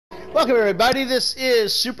Welcome everybody, this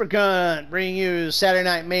is Super Cunt bringing you Saturday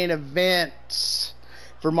night main event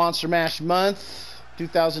for Monster Mash month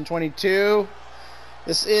 2022.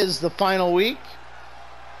 This is the final week.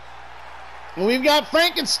 And we've got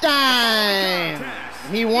Frankenstein.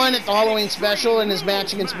 He won at the Halloween special in his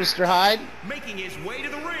match against Mr. Hyde.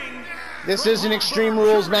 This is an Extreme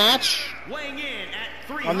Rules match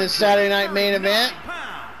on this Saturday night main event.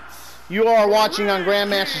 You are watching on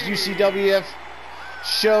Grandmaster's UCWF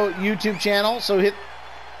show YouTube channel, so hit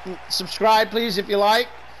subscribe please if you like.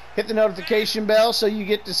 Hit the notification bell so you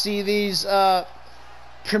get to see these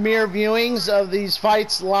premiere viewings of these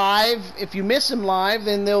fights live. If you miss them live,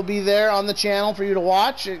 then they'll be there on the channel for you to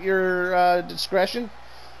watch at your discretion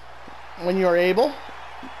when you're able.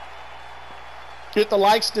 Hit the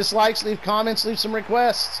likes, dislikes, leave comments, leave some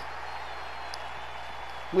requests.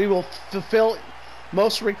 We will fulfill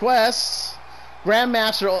most requests.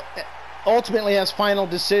 Grandmaster ultimately has final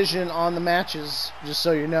decision on the matches, just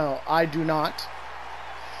so you know. I do not.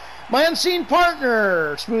 My unseen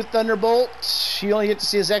partner, Smooth Thunderbolt, you only get to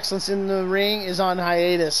see his excellence in the ring, is on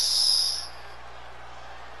hiatus.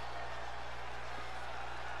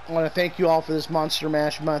 I want to thank you all for this Monster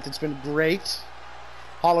Mash month. It's been great.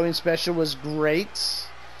 Halloween special was great.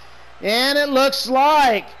 And it looks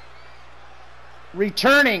like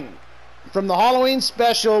returning from the Halloween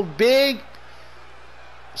special, big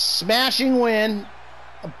smashing win,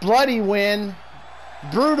 a bloody win,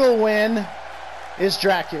 brutal win, is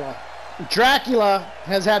Dracula. Dracula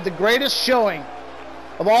has had the greatest showing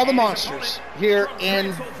of all the monsters here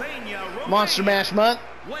in Monster Mash month.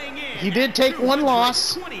 He did take one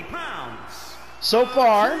loss so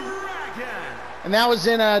far, and that was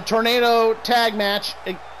in a tornado tag match,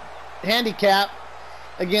 a handicap,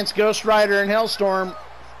 against Ghost Rider and Hellstorm.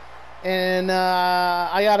 And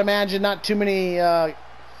I gotta imagine not too many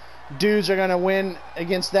dudes are gonna win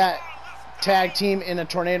against that tag team in a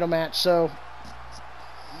tornado match. So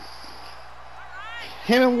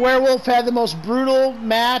him and Werewolf had the most brutal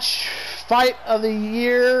match, fight of the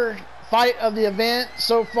year, fight of the event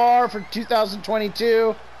so far for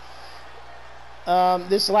 2022.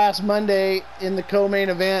 This last Monday in the co-main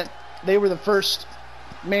event, they were the first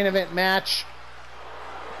main event match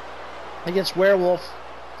against Werewolf,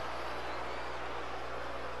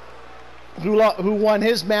 who won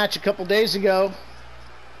his match a couple days ago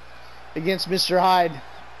against Mr. Hyde,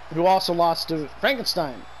 who also lost to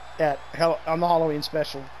Frankenstein on the Halloween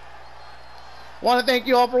special. I want to thank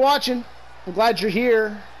you all for watching. I'm glad you're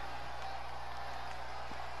here.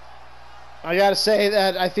 I gotta say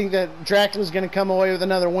that I think that Dracula's gonna come away with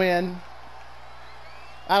another win.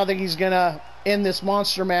 I don't think he's gonna end this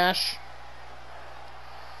Monster Mash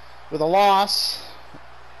with a loss.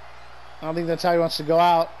 I don't think that's how he wants to go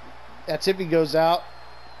out. That's if he goes out.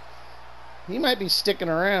 He might be sticking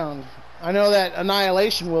around. I know that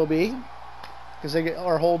Annihilation will be, because they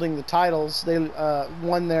are holding the titles. They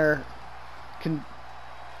won their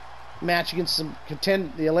match against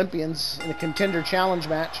the Olympians in a Contender Challenge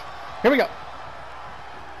match. Here we go.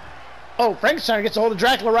 Oh, Frankenstein gets a hold of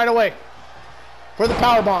Dracula right away for the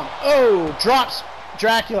power bomb. Oh, drops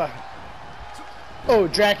Dracula. Oh,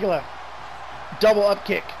 Dracula. Double up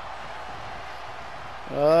kick.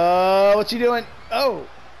 What's he doing? Oh,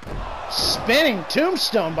 spinning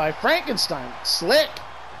tombstone by Frankenstein. Slick.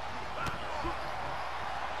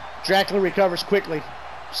 Dracula recovers quickly.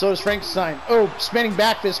 So does Frankenstein. Oh, spinning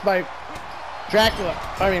back fist by Dracula.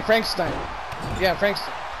 I mean, Frankenstein. Yeah,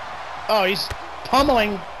 Frankenstein. Oh, he's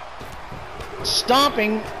pummeling,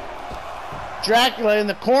 stomping Dracula in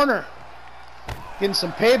the corner. Getting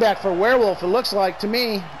some payback for Werewolf, it looks like to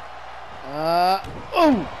me.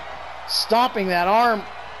 Oh! Stomping that arm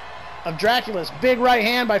of Dracula's. Big right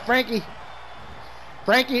hand by Frankie.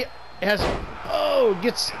 Frankie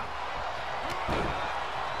gets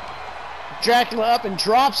Dracula up and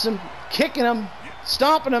drops him, kicking him,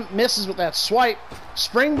 stomping him, misses with that swipe.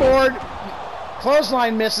 Springboard,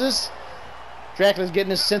 clothesline misses. Dracula's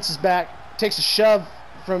getting his senses back. Takes a shove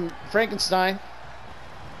from Frankenstein.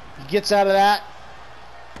 He gets out of that.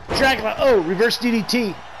 Dracula, reverse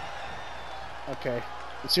DDT. Okay.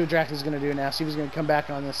 Let's see what Dracula's going to do now. See if he's going to come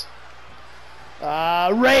back on this.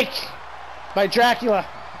 Rake by Dracula.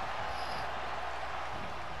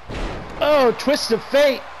 Oh, twist of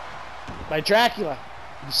fate by Dracula.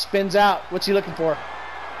 He spins out. What's he looking for?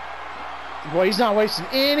 Boy, he's not wasting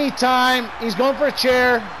any time. He's going for a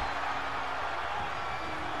chair.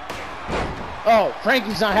 Oh,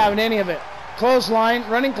 Frankie's not having any of it. Clothesline,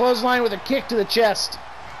 running clothesline with a kick to the chest.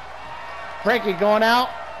 Frankie going out.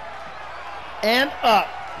 And up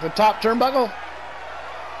the top turnbuckle.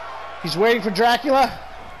 He's waiting for Dracula.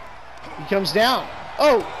 He comes down.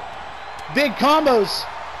 Oh, Big combos.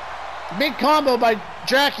 Big combo by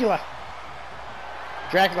Dracula.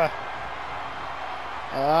 Dracula.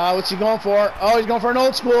 What's he going for? Oh, he's going for an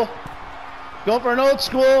old school. Going for an old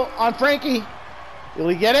school on Frankie. Will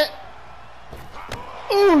he get it?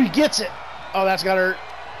 Ooh, he gets it. Oh, that's got hurt.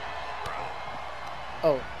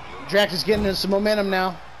 Oh, Dracula's getting into some momentum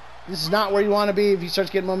now. This is not where you want to be if he starts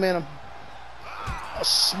getting momentum. Oh,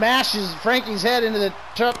 smashes Frankie's head into the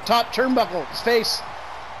top turnbuckle. His face.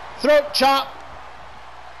 Throat chop.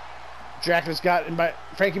 Dracula's got him by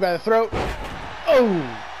Frankie by the throat.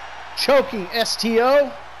 Oh, choking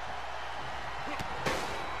STO.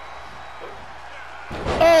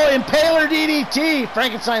 Oh, impaler DDT.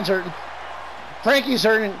 Frankenstein's hurting. Frankie's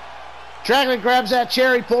hurting. Dracula grabs that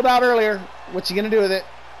chair he pulled out earlier. What's he going to do with it?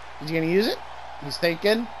 Is he going to use it? He's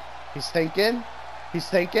thinking. He's thinking. He's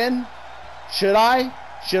thinking. Should I?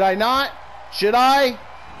 Should I not? Should I?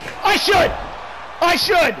 I should! I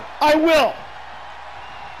should! I will!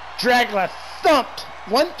 Dracula thumped.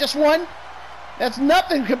 One, just one. That's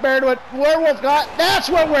nothing compared to what Werewolf got. That's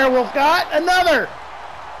what Werewolf got. Another.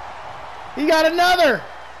 He got another.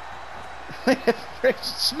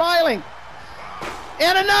 Smiling.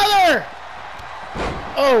 And another.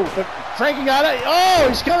 Oh, but Frankie got it. Oh,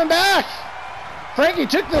 he's coming back. Frankie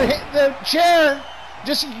took the chair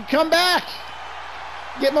just so he could come back.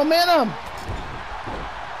 Get momentum.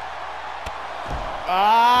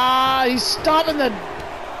 He's stopping the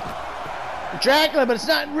Dracula, but it's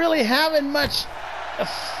not really having much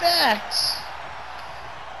effect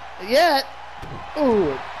yet.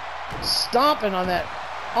 Ooh, stomping on that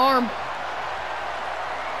arm.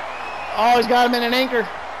 Oh, he's got him in an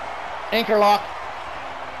anchor lock.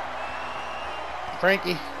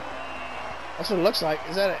 Frankie. That's what it looks like.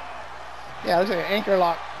 Is that it? Yeah, it looks like an anchor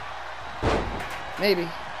lock. Maybe.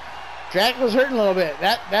 Dracula's hurting a little bit.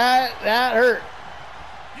 That hurt.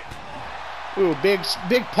 Ooh, big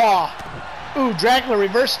paw. Ooh, Dracula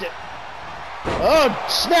reversed it. Oh,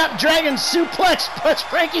 Snapdragon suplex puts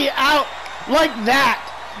Frankie out like that.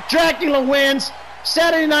 Dracula wins.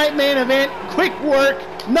 Saturday night main event. Quick work.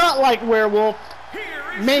 Not like Werewolf.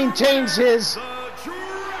 Maintains his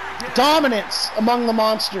dominance among the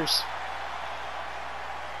monsters.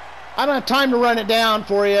 I don't have time to run it down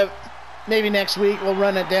for you. Maybe next week we'll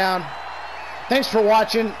run it down. Thanks for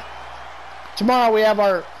watching. Tomorrow we have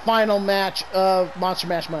our final match of Monster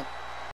Mash Month.